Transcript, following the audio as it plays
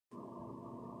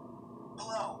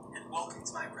Hello, and welcome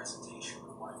to my presentation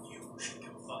on why you should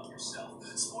go fuck yourself.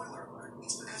 Spoiler alert,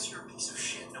 it's because you're a piece of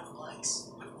shit no one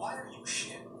likes. But why are you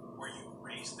shit? Were you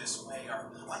raised this way?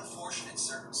 Are unfortunate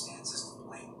circumstances to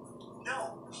blame?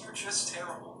 No, you're just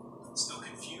terrible. Still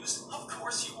confused? Of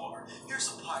course you are. Here's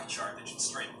a pie chart that should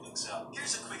straighten things up.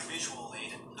 Here's a quick visual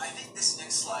aid. I think this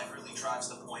next slide really drives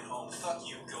the point home. Fuck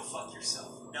you, go fuck yourself.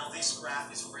 Now this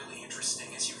graph is really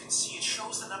interesting. As you can see, it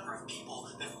shows the number of people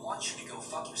that want you to go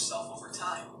fuck yourself over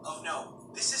time. Of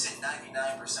note, this isn't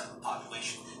 99% of the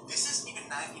population. This isn't even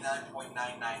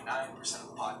 99.999% of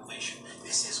the population.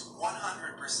 This is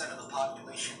 100% of the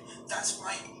population. That's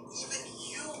right, even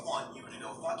you want you to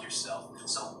go fuck yourself.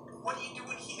 So, what are you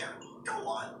doing here? Go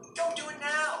on, go do it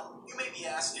now! You may be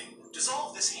asking, does all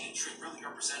of this hatred really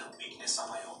represent a weakness on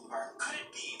my own part? Could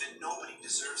it be that nobody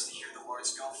deserves to hear the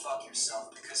words go fuck yourself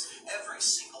because every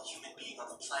single human being on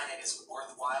the planet is a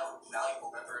worthwhile and valuable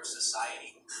member of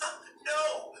society?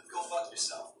 No! Go fuck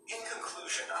yourself. In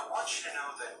conclusion, I want you to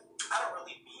know that I don't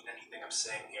really mean anything I'm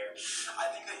saying here. I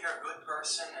think that you're a good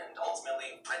person, and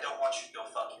ultimately, I don't want you to go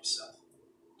fuck yourself.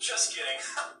 Just kidding.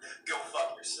 Go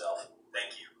fuck yourself.